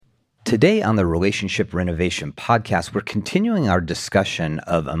Today on the Relationship Renovation Podcast, we're continuing our discussion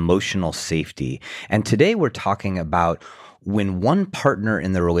of emotional safety. And today we're talking about when one partner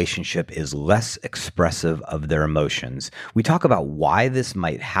in the relationship is less expressive of their emotions. We talk about why this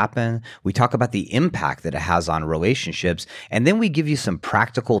might happen. We talk about the impact that it has on relationships. And then we give you some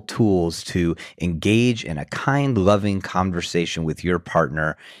practical tools to engage in a kind, loving conversation with your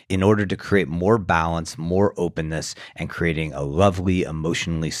partner in order to create more balance, more openness, and creating a lovely,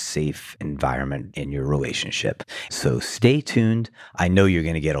 emotionally safe environment in your relationship. So stay tuned. I know you're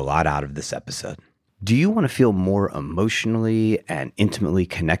going to get a lot out of this episode. Do you want to feel more emotionally and intimately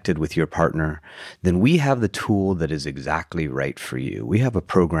connected with your partner? Then we have the tool that is exactly right for you. We have a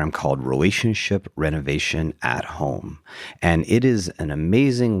program called Relationship Renovation at Home. And it is an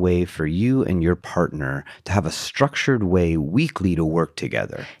amazing way for you and your partner to have a structured way weekly to work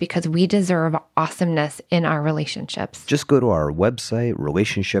together. Because we deserve awesomeness in our relationships. Just go to our website,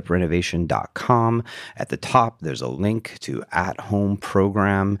 relationshiprenovation.com. At the top, there's a link to At Home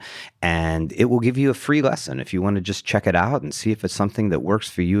program, and it will give you a free lesson if you want to just check it out and see if it's something that works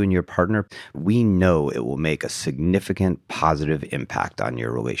for you and your partner. We know it will make a significant positive impact on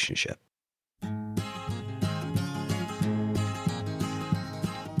your relationship.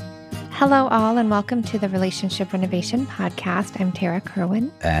 Hello, all, and welcome to the Relationship Renovation Podcast. I'm Tara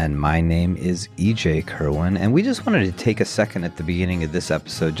Kerwin. And my name is EJ Kerwin. And we just wanted to take a second at the beginning of this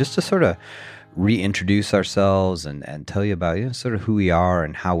episode just to sort of reintroduce ourselves and tell you about sort of who we are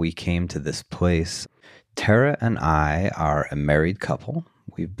and how we came to this place. Tara and I are a married couple.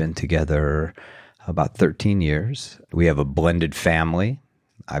 We've been together about 13 years. We have a blended family.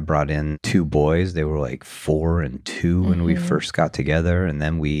 I brought in two boys. They were like 4 and 2 when we first got together. And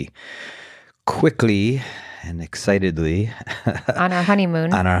then we quickly and excitedly on our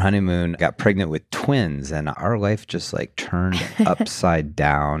honeymoon got pregnant with twins. And our life just like turned upside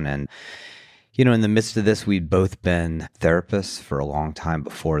down. And in the midst of this, we'd both been therapists for a long time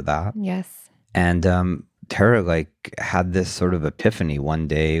before that. Yes. And Tara had this sort of epiphany one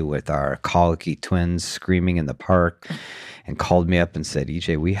day with our colicky twins screaming in the park and called me up and said,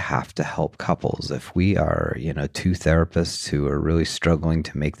 EJ, we have to help couples. If we are, two therapists who are really struggling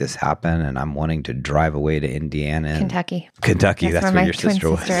to make this happen, and I'm wanting to drive away to Indiana. Kentucky, that's where your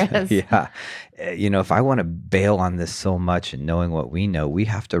sister was. Is. Yeah. If I want to bail on this so much and knowing what we know, we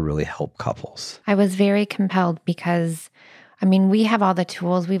have to really help couples. I was very compelled because we have all the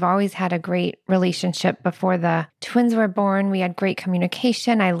tools. We've always had a great relationship. Before the twins were born, we had great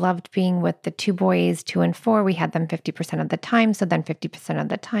communication. I loved being with the two boys, 2 and 4. We had them 50% of the time. So then 50% of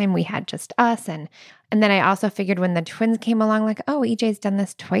the time we had just us. And then I also figured when the twins came along, EJ's done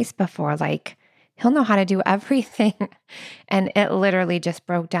this twice before. He'll know how to do everything. And it literally just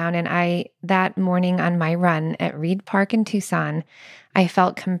broke down. And that morning on my run at Reed Park in Tucson, I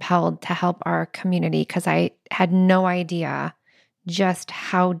felt compelled to help our community because I had no idea just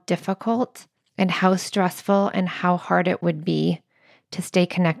how difficult and how stressful and how hard it would be to stay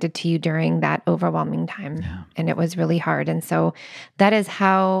connected to you during that overwhelming time. Yeah. And it was really hard. And so that is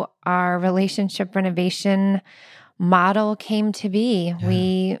how our relationship renovation model came to be.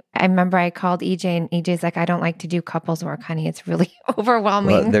 Yeah. I remember I called EJ and EJ's like, I don't like to do couples work, honey. It's really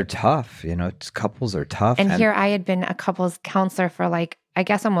overwhelming. Well, they're tough. Couples are tough. And here I had been a couples counselor for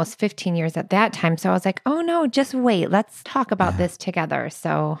almost 15 years at that time. So I was like, oh no, just wait. Let's talk about this together.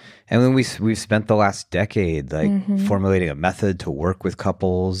 So, and then we've spent the last decade formulating a method to work with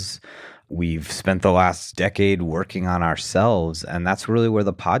couples. We've spent the last decade working on ourselves, and that's really where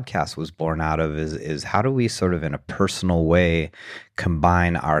the podcast was born out of is how do we sort of in a personal way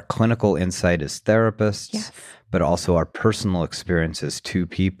combine our clinical insight as therapists, but also our personal experience as two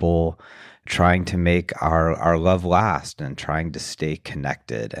people trying to make our love last and trying to stay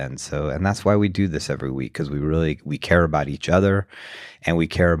connected. And that's why we do this every week, because we care about each other and we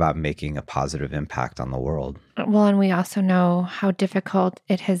care about making a positive impact on the world. Well, and we also know how difficult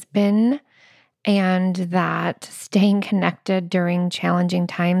it has been, and that staying connected during challenging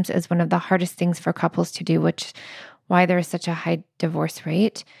times is one of the hardest things for couples to do, which why there's such a high divorce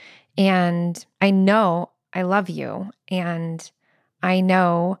rate. And I know I love you, and I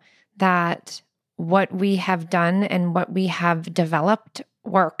know that what we have done and what we have developed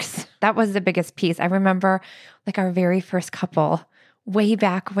works. That was the biggest piece. I remember our very first couple way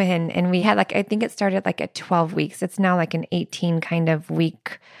back when, and we had I think it started at 12 weeks. It's now an 18 kind of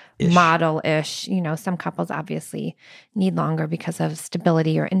week model-ish. Some couples obviously need longer because of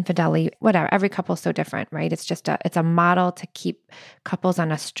stability or infidelity, whatever. Every couple is so different, right? It's it's a model to keep couples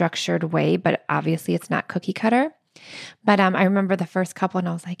on a structured way, but obviously it's not cookie cutter. But I remember the first couple and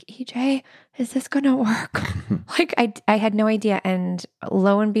I was like, EJ, is this going to work? Like I had no idea. And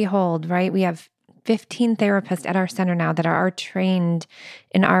lo and behold, right, we have 15 therapists at our center now that are trained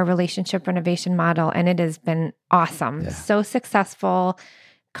in our relationship renovation model. And it has been awesome. Yeah. So successful.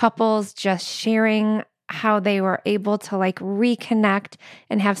 Couples just sharing how they were able to like reconnect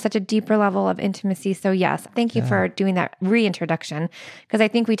and have such a deeper level of intimacy. So yes, thank you for doing that reintroduction. Because I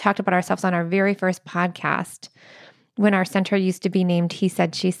think we talked about ourselves on our very first podcast when our center used to be named He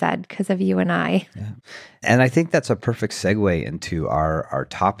Said, She Said, because of you and I. Yeah. And I think that's a perfect segue into our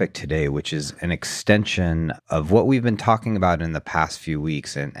topic today, which is an extension of what we've been talking about in the past few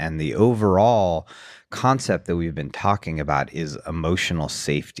weeks. And the overall concept that we've been talking about is emotional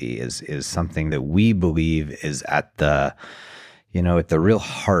safety, is something that we believe is at the real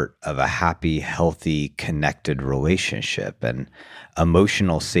heart of a happy, healthy, connected relationship. And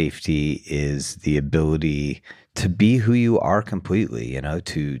emotional safety is the ability to be who you are completely,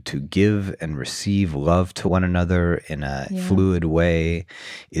 to give and receive love to one another in a fluid way,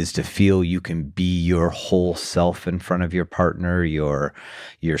 is to feel you can be your whole self in front of your partner, your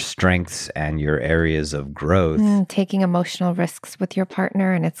strengths and your areas of growth. Taking emotional risks with your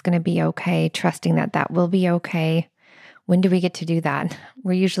partner, and it's going to be okay, trusting that will be okay. When do we get to do that?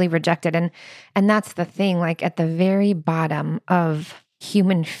 We're usually rejected. And that's the thing, like at the very bottom of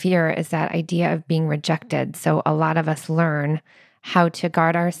human fear is that idea of being rejected. So a lot of us learn how to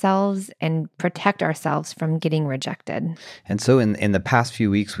guard ourselves and protect ourselves from getting rejected. And so in the past few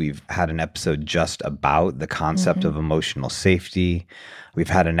weeks, we've had an episode just about the concept of emotional safety. We've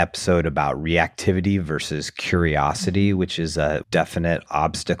had an episode about reactivity versus curiosity, which is a definite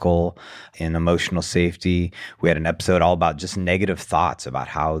obstacle in emotional safety. We had an episode all about just negative thoughts, about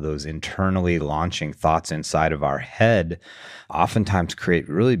how those internally launching thoughts inside of our head oftentimes create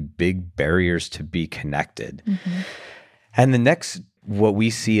really big barriers to be connected. And the next, what we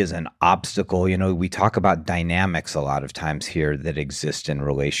see as an obstacle, we talk about dynamics a lot of times here that exist in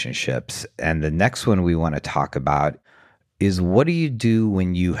relationships. And the next one we want to talk about is, what do you do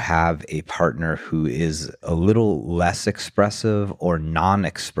when you have a partner who is a little less expressive or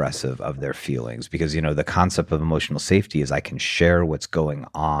non-expressive of their feelings? Because, the concept of emotional safety is I can share what's going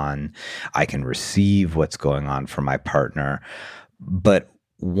on, I can receive what's going on from my partner. But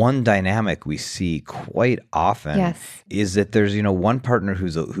one dynamic we see quite often is that there's, one partner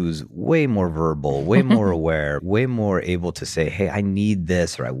who's way more verbal, way more aware, way more able to say, hey, I need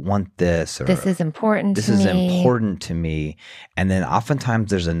this, or I want this, or this is important to me. This is important to me. And then oftentimes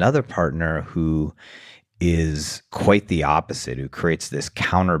there's another partner who is quite the opposite, who creates this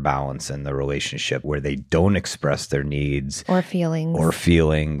counterbalance in the relationship where they don't express their needs or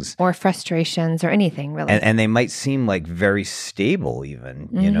feelings or frustrations or anything really. And they might seem like very stable even,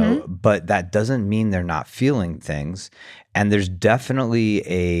 but that doesn't mean they're not feeling things. And there's definitely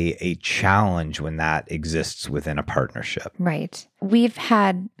a challenge when that exists within a partnership. Right. We've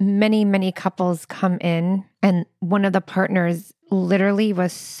had many, many couples come in, and one of the partners literally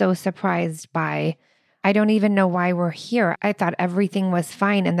was so surprised by, I don't even know why we're here. I thought everything was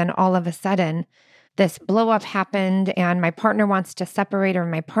fine. And then all of a sudden, this blow up happened and my partner wants to separate or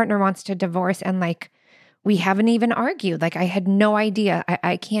my partner wants to divorce. And like, we haven't even argued. Like, I had no idea.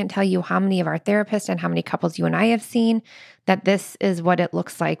 I can't tell you how many of our therapists and how many couples you and I have seen that this is what it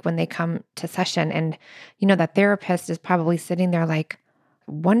looks like when they come to session. And, that therapist is probably sitting there like,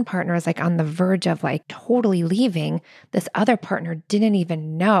 one partner is like on the verge of like totally leaving. This other partner didn't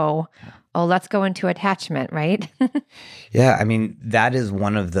even know. Oh, let's go into attachment, right? Yeah, I mean, that is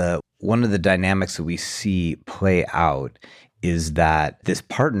one of the dynamics that we see play out, is that this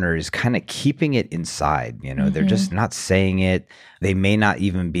partner is kind of keeping it inside. They're just not saying it. They may not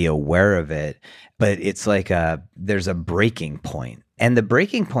even be aware of it, but it's like there's a breaking point. And the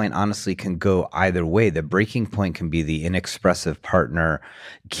breaking point honestly can go either way. The breaking point can be the inexpressive partner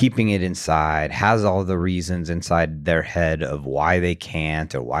keeping it inside, has all the reasons inside their head of why they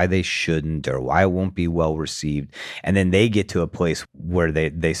can't or why they shouldn't or why it won't be well received. And then they get to a place where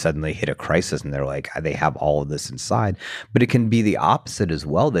they suddenly hit a crisis and they're like, they have all of this inside. But it can be the opposite as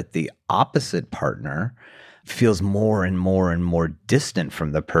well, that the opposite partner feels more and more and more distant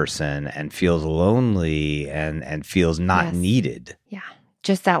from the person and feels lonely and feels not needed. Yeah.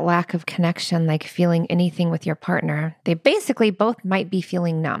 Just that lack of connection, like feeling anything with your partner. They basically both might be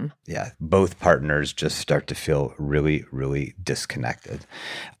feeling numb. Yeah. Both partners just start to feel really, really disconnected.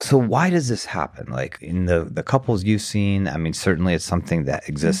 So why does this happen? Like in the couples you've seen, I mean, certainly it's something that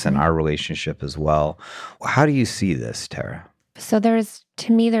exists in our relationship as well. How do you see this, Tara? So there's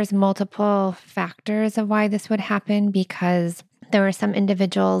multiple factors of why this would happen, because there are some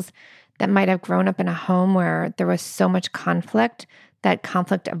individuals that might have grown up in a home where there was so much conflict that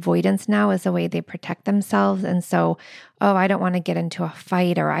conflict avoidance now is the way they protect themselves. And so, oh, I don't want to get into a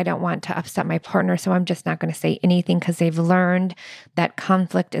fight, or I don't want to upset my partner, so I'm just not going to say anything because they've learned that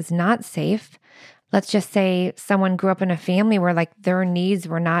conflict is not safe. Let's just say someone grew up in a family where like their needs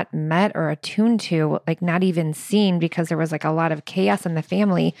were not met or attuned to, like not even seen, because there was like a lot of chaos in the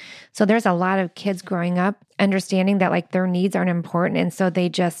family. So there's a lot of kids growing up understanding that like their needs aren't important. And so they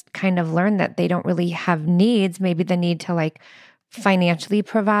just kind of learn that they don't really have needs, maybe the need to like financially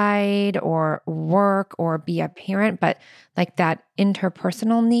provide or work or be a parent, but like that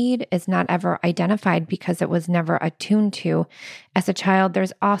interpersonal need is not ever identified because it was never attuned to. As a child,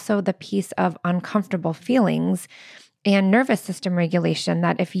 there's also the piece of uncomfortable feelings and nervous system regulation,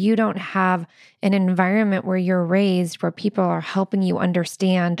 that if you don't have an environment where you're raised, where people are helping you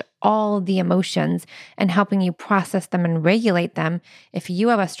understand all the emotions and helping you process them and regulate them, if you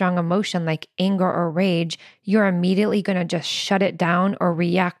have a strong emotion like anger or rage, you're immediately going to just shut it down or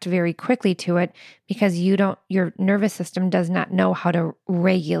react very quickly to it because your nervous system does not know how to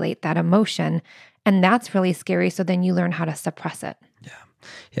regulate that emotion. And that's really scary. So then you learn how to suppress it.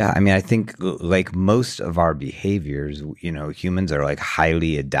 Yeah. I mean, I think like most of our behaviors, humans are like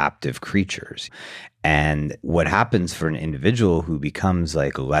highly adaptive creatures. And what happens for an individual who becomes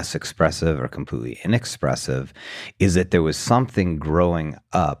like less expressive or completely inexpressive is that there was something growing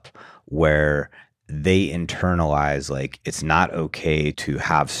up where they internalize like it's not okay to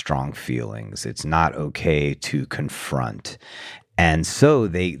have strong feelings. It's not okay to confront. And so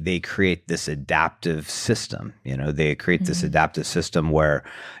they create this adaptive system, they create this adaptive system where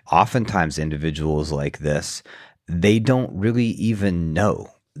oftentimes individuals like this, they don't really even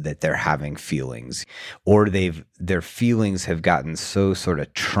know that they're having feelings, or their feelings have gotten so sort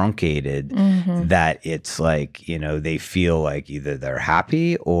of truncated that it's like, they feel like either they're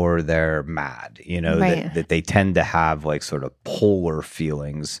happy or they're mad, Right. that they tend to have like sort of polar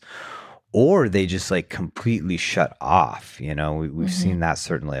feelings. Or they just like completely shut off. We've seen that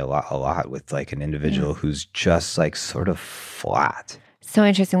certainly a lot with like an individual who's just like sort of flat. So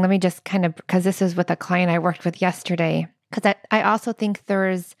interesting. Let me just because this is with a client I worked with yesterday, because I also think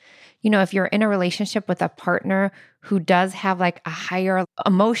there's, if you're in a relationship with a partner who does have like a higher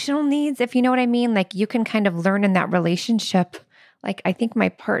emotional needs, if you know what I mean, like you can kind of learn in that relationship, like, I think my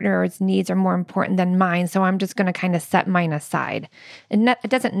partner's needs are more important than mine, so I'm just going to kind of set mine aside. And it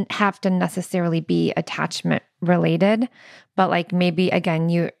doesn't have to necessarily be attachment related, but like maybe, again,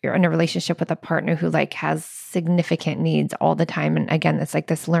 you're in a relationship with a partner who like has significant needs all the time. And again, it's like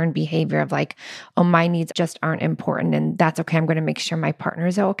this learned behavior of like, oh, my needs just aren't important, and that's okay. I'm going to make sure my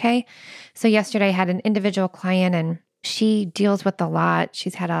partner's okay. So yesterday I had an individual client, and she deals with a lot.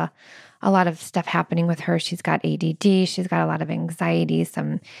 She's had a lot of stuff happening with her. She's got ADD. She's got a lot of anxiety,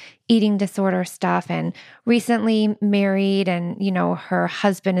 some eating disorder stuff, and recently married. And, her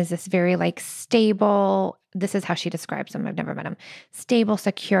husband is this very like stable. This is how she describes him. I've never met him. Stable,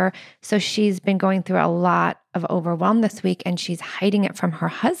 secure. So she's been going through a lot of overwhelm this week, and she's hiding it from her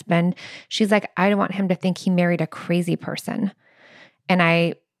husband. She's like, I don't want him to think he married a crazy person. And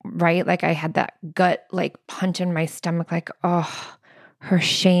I had that gut like punch in my stomach, like, oh, her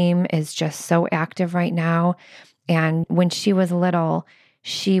shame is just so active right now. And when she was little,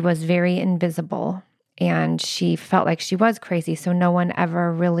 she was very invisible and she felt like she was crazy. So no one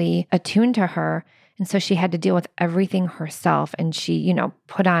ever really attuned to her. And so she had to deal with everything herself. And she,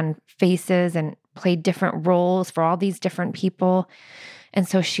 put on faces and played different roles for all these different people. And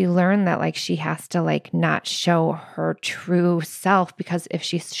so she learned that like she has to like not show her true self, because if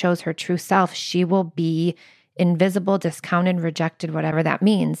she shows her true self, she will be invisible, discounted, rejected, whatever that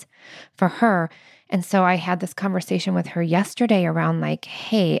means for her. And so I had this conversation with her yesterday around like,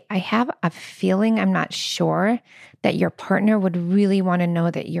 hey, I have a feeling, I'm not sure, that your partner would really want to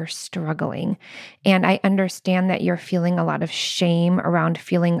know that you're struggling. And I understand that you're feeling a lot of shame around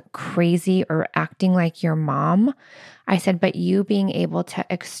feeling crazy or acting like your mom. I said, but you being able to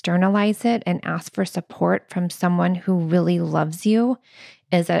externalize it and ask for support from someone who really loves you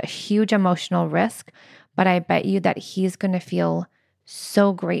is a huge emotional risk. But I bet you that he's going to feel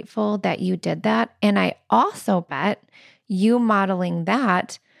so grateful that you did that. And I also bet you modeling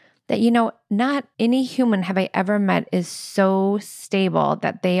that not any human have I ever met is so stable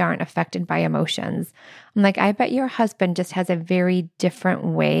that they aren't affected by emotions. I'm like, I bet your husband just has a very different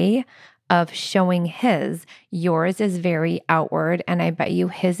way of showing his. Yours is very outward, and I bet you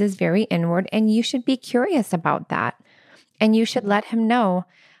his is very inward. And you should be curious about that. And you should let him know,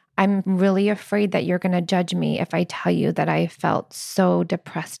 I'm really afraid that you're going to judge me if I tell you that I felt so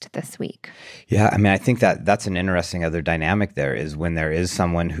depressed this week. Yeah, I mean, I think that that's an interesting other dynamic there is when there is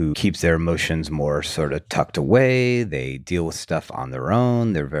someone who keeps their emotions more sort of tucked away, they deal with stuff on their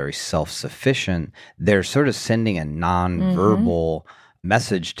own, they're very self-sufficient, they're sort of sending a nonverbal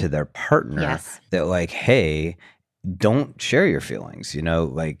message to their partner that like, hey, don't share your feelings.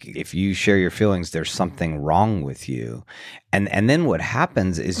 Like if you share your feelings, there's something wrong with you. And then what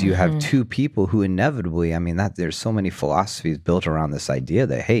happens is you have two people who inevitably, I mean, that there's so many philosophies built around this idea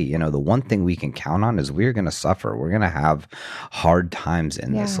that, hey, the one thing we can count on is we're going to suffer. We're going to have hard times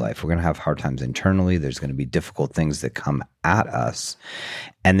in this life. We're going to have hard times internally. There's going to be difficult things that come at us.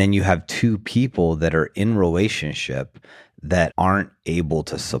 And then you have two people that are in relationship that aren't able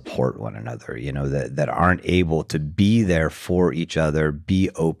to support one another, that aren't able to be there for each other, be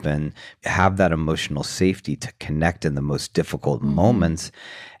open, have that emotional safety to connect in the most difficult moments.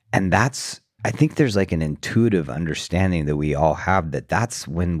 And I think there's like an intuitive understanding that we all have that that's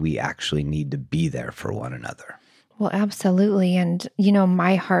when we actually need to be there for one another. Well, absolutely. And,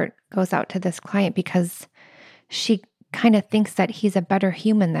 my heart goes out to this client because she kind of thinks that he's a better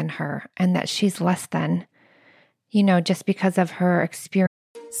human than her and that she's less than. Just because of her experience.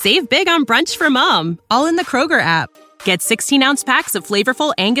 Save big on brunch for mom, all in the Kroger app. Get 16-ounce packs of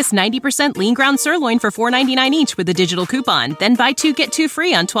flavorful Angus 90% lean ground sirloin for $4.99 each with a digital coupon. Then buy 2, get 2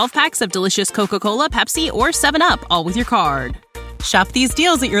 free on 12 packs of delicious Coca-Cola, Pepsi, or 7UP, all with your card. Shop these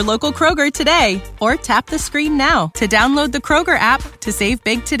deals at your local Kroger today, or tap the screen now to download the Kroger app to save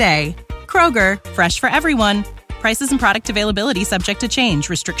big today. Kroger, fresh for everyone. Prices and product availability subject to change.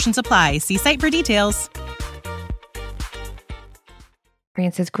 Restrictions apply. See site for details.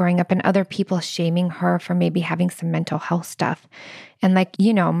 Experiences growing up and other people shaming her for maybe having some mental health stuff. And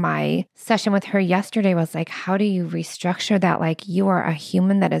my session with her yesterday was like, how do you restructure that? Like, you are a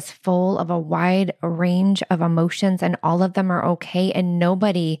human that is full of a wide range of emotions and all of them are okay and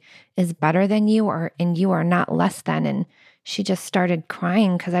nobody is better than you and you are not less than. And she just started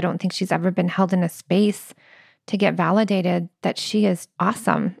crying because I don't think she's ever been held in a space to get validated that she is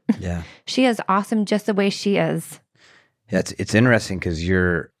awesome. Yeah. She is awesome just the way she is. Yeah, it's interesting because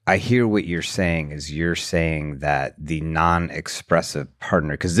I hear what you're saying is you're saying that the non-expressive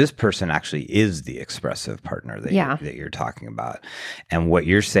partner, because this person actually is the expressive partner that you're talking about. And what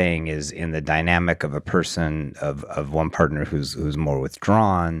you're saying is in the dynamic of a person, of one partner who's more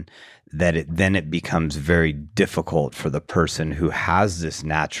withdrawn, that it becomes very difficult for the person who has this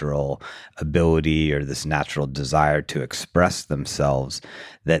natural ability or this natural desire to express themselves,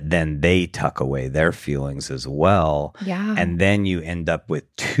 that then they tuck away their feelings as well. Yeah. And then you end up with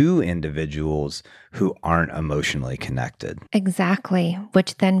two individuals who aren't emotionally connected. Exactly,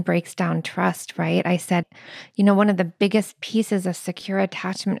 which then breaks down trust, right? I said, one of the biggest pieces of secure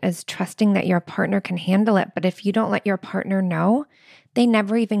attachment is trusting that your partner can handle it. But if you don't let your partner know, they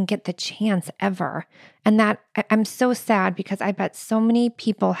never even get the chance ever. And that I'm so sad because I bet so many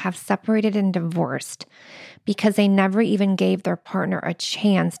people have separated and divorced because they never even gave their partner a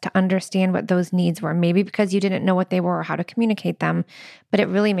chance to understand what those needs were. Maybe because you didn't know what they were or how to communicate them. But it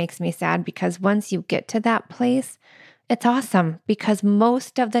really makes me sad because once you get to that place, it's awesome because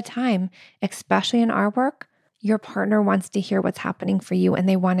most of the time, especially in our work, your partner wants to hear what's happening for you and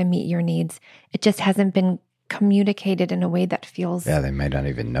they want to meet your needs. It just hasn't been communicated in a way that feels... Yeah, they may not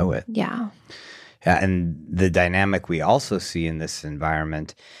even know it. Yeah. Yeah, and the dynamic we also see in this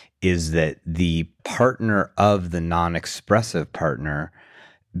environment is that the partner of the non-expressive partner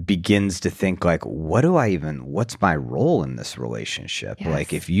begins to think like, what's my role in this relationship? Yes.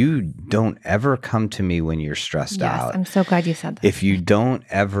 Like, if you don't ever come to me when you're stressed out. I'm so glad you said that. If you don't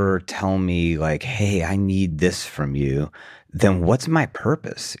ever tell me like, hey, I need this from you, then what's my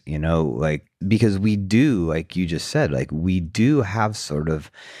purpose? Because we do, like you just said, like we do have sort of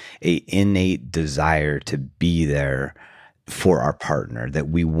a innate desire to be there for our partner, that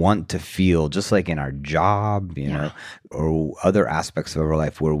we want to feel just like in our job, or other aspects of our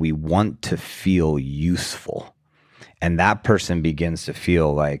life where we want to feel useful. And that person begins to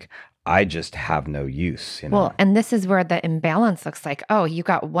feel like, I just have no use. Well, and this is where the imbalance looks like, oh, you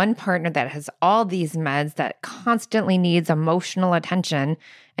got one partner that has all these meds that constantly needs emotional attention,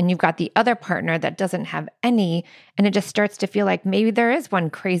 and you've got the other partner that doesn't have any, and it just starts to feel like maybe there is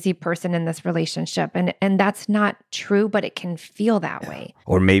one crazy person in this relationship, and that's not true, but it can feel that way.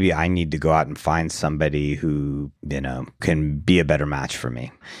 Or maybe I need to go out and find somebody who, can be a better match for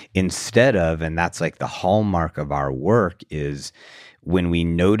me. Instead of, and that's like the hallmark of our work is when we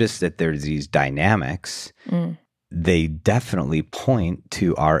notice that there's these dynamics, they definitely point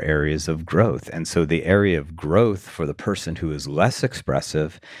to our areas of growth. And so the area of growth for the person who is less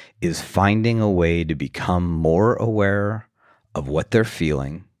expressive is finding a way to become more aware of what they're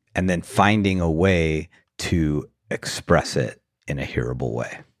feeling and then finding a way to express it in a hearable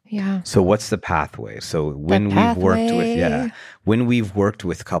way. Yeah. So what's the pathway? So when we've worked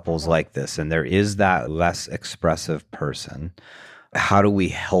with couples like this and there is that less expressive person, how do we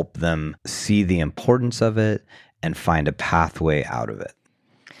help them see the importance of it and find a pathway out of it?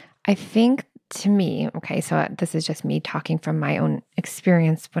 I think to me, okay, so this is just me talking from my own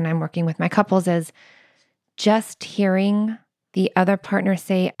experience when I'm working with my couples, is just hearing the other partner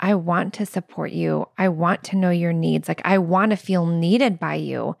say, I want to support you. I want to know your needs. Like, I want to feel needed by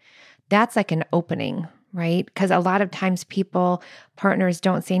you. That's like an opening, right? Because a lot of times partners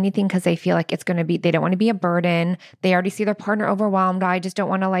don't say anything because they feel like it's going to be, they don't want to be a burden. They already see their partner overwhelmed. I just don't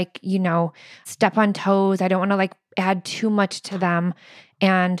want to step on toes. I don't want to add too much to them.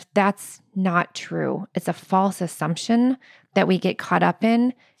 And that's not true. It's a false assumption that we get caught up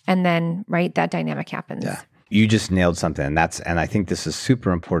in. And then, right, that dynamic happens. Yeah. You just nailed something. And I think this is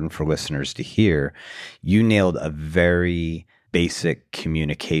super important for listeners to hear. You nailed a very basic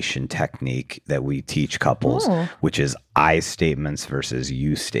communication technique that we teach couples, which is I statements versus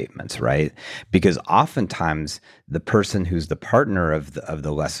you statements, right? Because oftentimes the person who's the partner of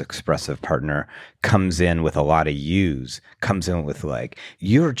the less expressive partner comes in with a lot of yous, comes in with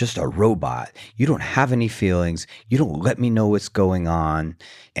you're just a robot. You don't have any feelings. You don't let me know what's going on.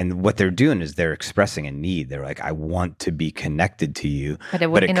 And what they're doing is they're expressing a need. They're like, I want to be connected to you,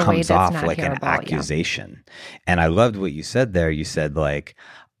 but it comes off like an accusation. Yeah. And I loved what you said there. You said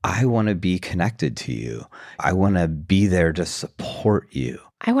I want to be connected to you. I want to be there to support you.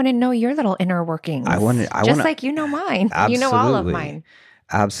 I want to know your little inner workings. Like you know mine. Absolutely. You know all of mine.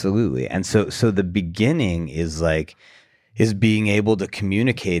 Absolutely. And so the beginning is being able to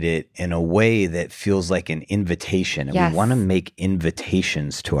communicate it in a way that feels like an invitation. And we want to make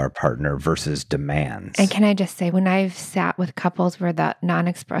invitations to our partner versus demands. And can I just say, when I've sat with couples where the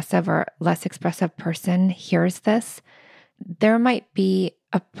non-expressive or less expressive person hears this, there might be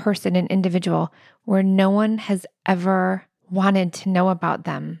a person, an individual, where no one has ever wanted to know about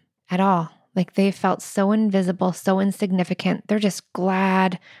them at all. Like they felt so invisible, so insignificant. They're just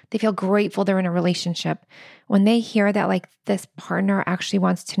glad. They feel grateful they're in a relationship. When they hear that this partner actually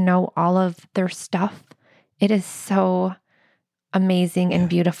wants to know all of their stuff, it is so amazing and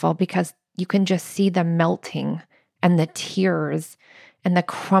beautiful because you can just see the melting and the tears and the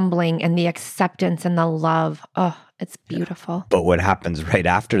crumbling and the acceptance and the love. Oh, it's beautiful. Yeah. But what happens right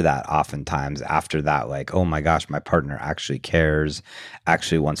after that, oftentimes after that, oh my gosh, my partner actually cares,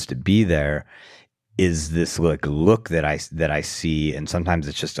 actually wants to be there, is this look that I see. And sometimes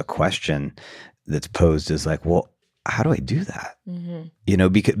it's just a question that's posed as well, how do I do that?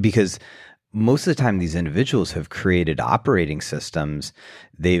 Mm-hmm. Because most of the time these individuals have created operating systems.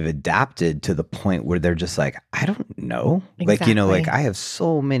 They've adapted to the point where they're just I don't know. Exactly. I have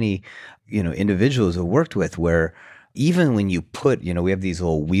so many, individuals I've worked with where even when you put, we have these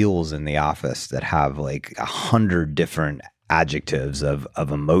little wheels in the office that have 100 different adjectives of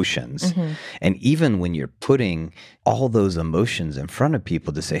emotions. Mm-hmm. And even when you're putting all those emotions in front of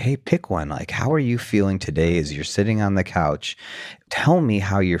people to say, hey, pick one, how are you feeling today as you're sitting on the couch? Tell me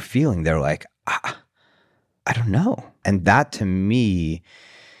how you're feeling. They're like, I don't know. And that to me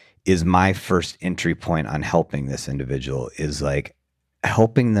is my first entry point on helping this individual is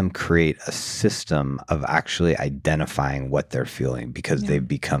helping them create a system of actually identifying what they're feeling because they've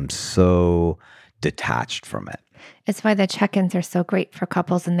become so detached from it. It's why the check-ins are so great for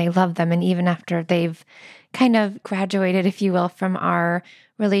couples and they love them. And even after they've kind of graduated, if you will, from our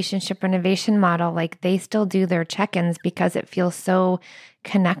relationship renovation model, they still do their check-ins because it feels so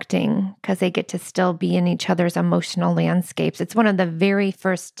connecting because they get to still be in each other's emotional landscapes. It's one of the very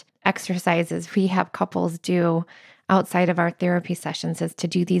first exercises we have couples do outside of our therapy sessions is to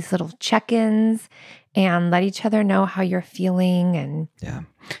do these little check-ins and let each other know how you're feeling. And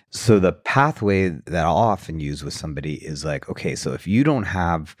so the pathway that I'll often use with somebody is okay, so if you don't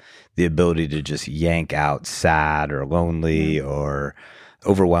have the ability to just yank out sad or lonely or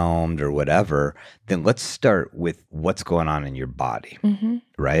overwhelmed or whatever, then let's start with what's going on in your body,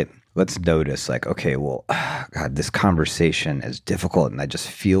 right? Let's notice okay, well, God, this conversation is difficult and I just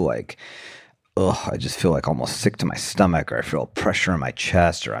feel I just feel almost sick to my stomach, or I feel pressure in my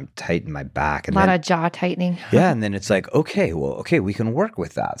chest, or I'm tight in my back. And a lot of jaw tightening. Yeah. And then it's okay, we can work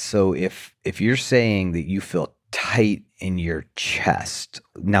with that. So if you're saying that you feel tight in your chest,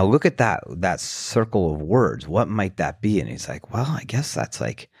 now look at that circle of words. What might that be? And he's well, I guess that's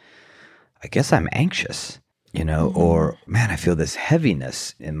I guess I'm anxious. or man, I feel this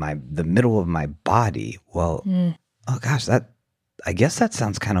heaviness in the middle of my body. Well, oh gosh, I guess that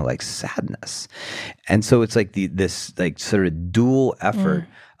sounds kind of like sadness. And so it's like this like sort of dual effort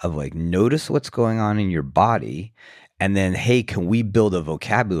of like, notice what's going on in your body. And then, hey, can we build a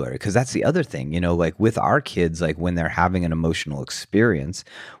vocabulary? Because that's the other thing, like with our kids, like when they're having an emotional experience,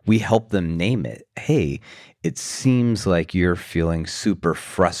 we help them name it. Hey, it seems like you're feeling super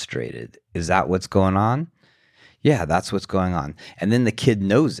frustrated. Is that what's going on? Yeah, that's what's going on. And then the kid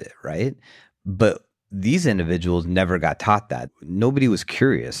knows it, right? But these individuals never got taught that. Nobody was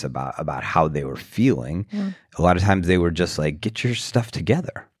curious about how they were feeling. Yeah. A lot of times they were just like, get your stuff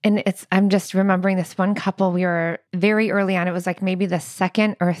together. And I'm just remembering this one couple, we were very early on. It was like maybe the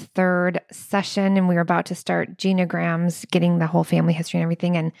second or third session, and we were about to start genograms, getting the whole family history and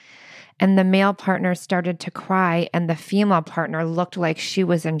everything. And the male partner started to cry, and the female partner looked like she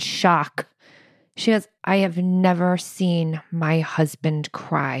was in shock. She goes, I have never seen my husband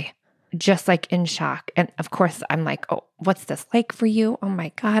cry. Just like in shock. And of course, I'm like, oh, what's this like for you? Oh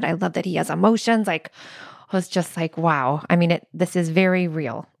my God, I love that he has emotions. Like, I was just like, wow. I mean, this is very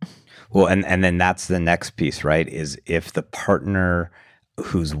real. Well, and then that's the next piece, right? Is if the partner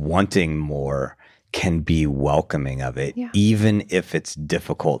who's wanting more can be welcoming of it, even if it's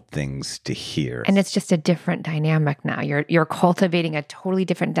difficult things to hear. And it's just a different dynamic now. You're cultivating a totally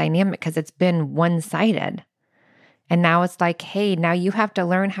different dynamic because it's been one-sided. And now it's like, hey, now you have to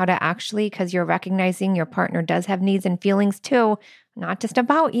learn how to actually, because you're recognizing your partner does have needs and feelings too, not just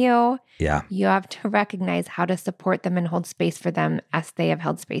about you. Yeah. You have to recognize how to support them and hold space for them as they have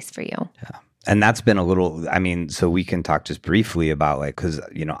held space for you. Yeah. And that's been a little, so we can talk just briefly about like, because,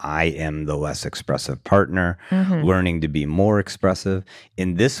 I am the less expressive partner, learning to be more expressive.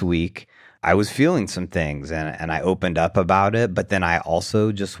 In this week, I was feeling some things and I opened up about it, but then I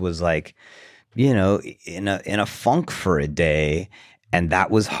also just was like, in a funk for a day. And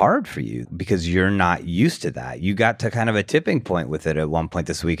that was hard for you because you're not used to that. You got to kind of a tipping point with it at one point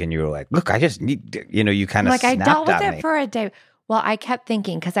this week and you were like, look, I just need, you kind of like snapped I dealt with at it me. for a day. Well, I kept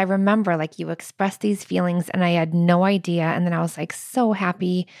thinking, because I remember like you expressed these feelings and I had no idea. And then I was like so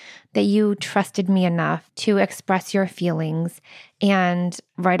happy that you trusted me enough to express your feelings. And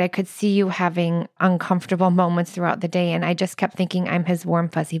I could see you having uncomfortable moments throughout the day. And I just kept thinking, I'm his warm,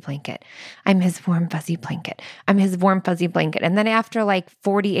 fuzzy blanket. I'm his warm, fuzzy blanket. I'm his warm, fuzzy blanket. And then after like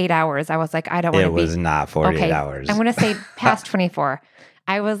 48 hours, I was like, I don't want to be. It was not 48 hours. I'm going to say past 24.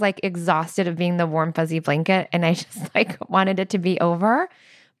 I was like exhausted of being the warm, fuzzy blanket. And I just like wanted it to be over.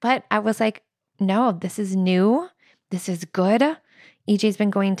 But I was like, no, this is new. This is good. EJ's been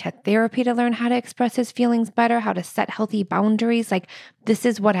going to therapy to learn how to express his feelings better, how to set healthy boundaries. Like, this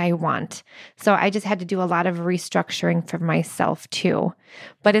is what I want. So I just had to do a lot of restructuring for myself too.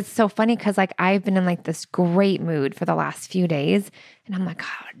 But it's so funny because like I've been in like this great mood for the last few days. And I'm like,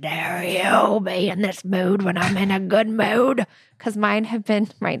 how dare you be in this mood when I'm in a good mood? Because mine have been,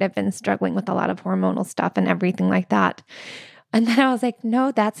 I've been struggling with a lot of hormonal stuff and everything like that. And then I was like,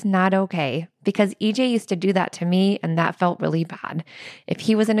 no, that's not okay. Because EJ used to do that to me and that felt really bad. If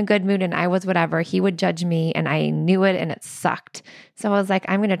he was in a good mood and I was whatever, he would judge me and I knew it and it sucked. So I was like,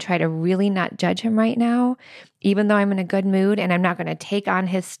 I'm going to try to really not judge him right now, even though I'm in a good mood and I'm not going to take on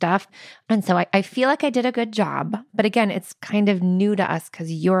his stuff. And so I feel like I did a good job. But again, it's kind of new to us because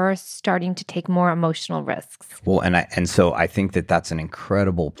you're starting to take more emotional risks. Well, and so I think that that's an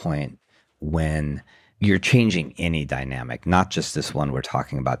incredible point when you're changing any dynamic, not just this one we're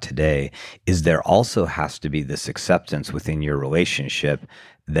talking about today, is there also has to be this acceptance within your relationship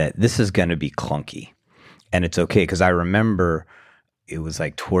that this is going to be clunky. And it's okay, because I remember it was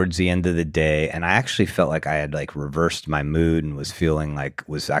like towards the end of the day, and I actually felt like I had like reversed my mood and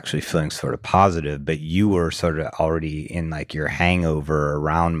was actually feeling sort of positive, but you were sort of already in like your hangover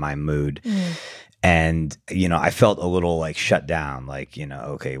around my mood. And, I felt a little like shut down, like,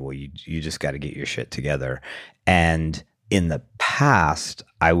 okay, well, you just got to get your shit together. And in the past,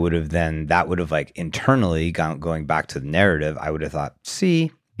 that would have like internally going back to the narrative, I would have thought,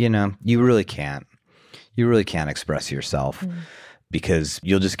 see, you really can't express yourself because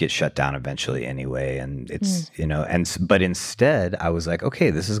you'll just get shut down eventually anyway. And it's, but instead I was like, okay,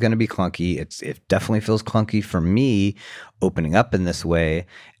 this is going to be clunky. It definitely feels clunky for me opening up in this way.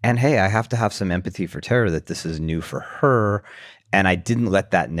 And hey, I have to have some empathy for Tara that this is new for her. And I didn't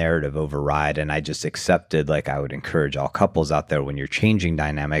let that narrative override. And I just accepted, like I would encourage all couples out there, when you're changing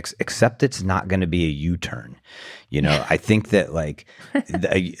dynamics, accept it's not going to be a U-turn. You know, I think that like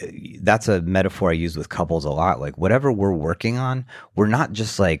that's a metaphor I use with couples a lot. Like whatever we're working on, we're not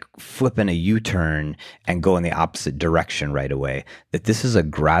just like flipping a U-turn and go in the opposite direction right away. That this is a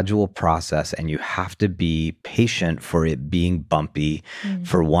gradual process, and you have to be patient for it being bumpy,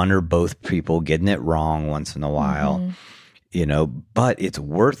 for one or both people getting it wrong once in a while. You know, but it's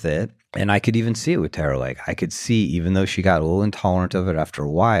worth it. And I could even see it with Tara. Like I could see, even though she got a little intolerant of it after a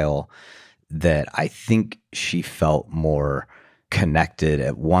while, that I think she felt more connected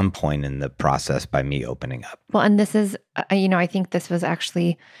at one point in the process by me opening up. Well, and this is, I think this was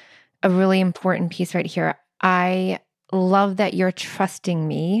actually a really important piece right here. I love that you're trusting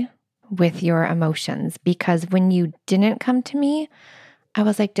me with your emotions, because when you didn't come to me, I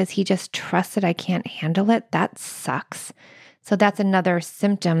was like, does he just trust that I can't handle it? That sucks. So that's another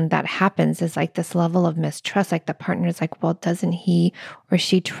symptom that happens, is like this level of mistrust. Like the partner's like, well, doesn't he or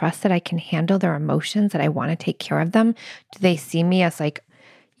she trust that I can handle their emotions, that I want to take care of them? Do they see me as like,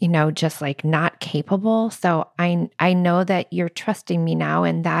 just like not capable? So I know that you're trusting me now,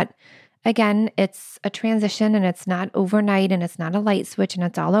 and that, again, it's a transition, and it's not overnight, and it's not a light switch, and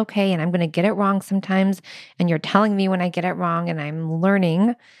it's all okay. And I'm going to get it wrong sometimes. And you're telling me when I get it wrong, and I'm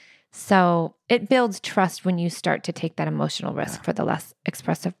learning. So it builds trust when you start to take that emotional risk for the less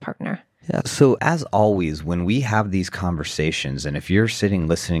expressive partner. Yeah. So as always, when we have these conversations, and if you're sitting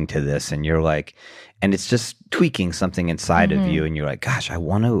listening to this and you're like, and it's just tweaking something inside of you, and you're like, gosh, I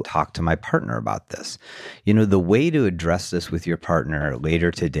want to talk to my partner about this. The way to address this with your partner later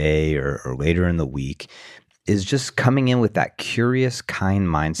today or later in the week is just coming in with that curious, kind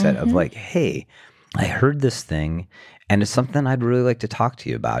mindset of like, hey, I heard this thing, and it's something I'd really like to talk to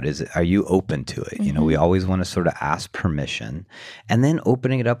you about. Are you open to it? We always want to sort of ask permission, and then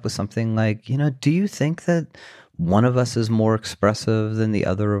opening it up with something like, do you think that one of us is more expressive than the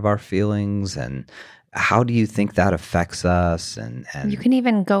other of our feelings? And how do you think that affects us? And you can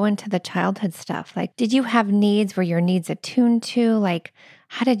even go into the childhood stuff. Like, did you have needs? Were your needs attuned to? Like,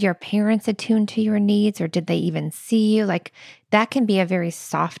 how did your parents attune to your needs, or did they even see you? Like, that can be a very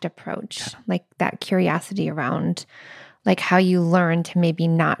soft approach, like that curiosity around like how you learn to maybe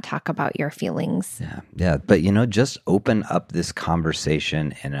not talk about your feelings. Yeah. But, just open up this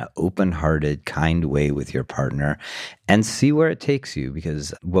conversation in an open-hearted, kind way with your partner and see where it takes you.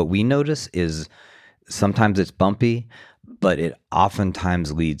 Because what we notice is sometimes it's bumpy, but it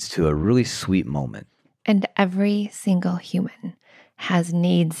oftentimes leads to a really sweet moment. And every single human has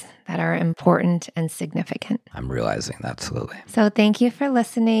needs that are important and significant. I'm realizing that slowly. So thank you for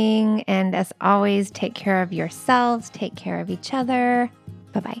listening. And as always, take care of yourselves, take care of each other.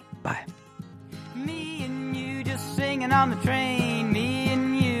 Bye-bye. Bye. Me and you just singing on the train. Me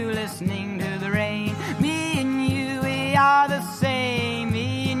and you listening to the rain. Me and you, we are the same.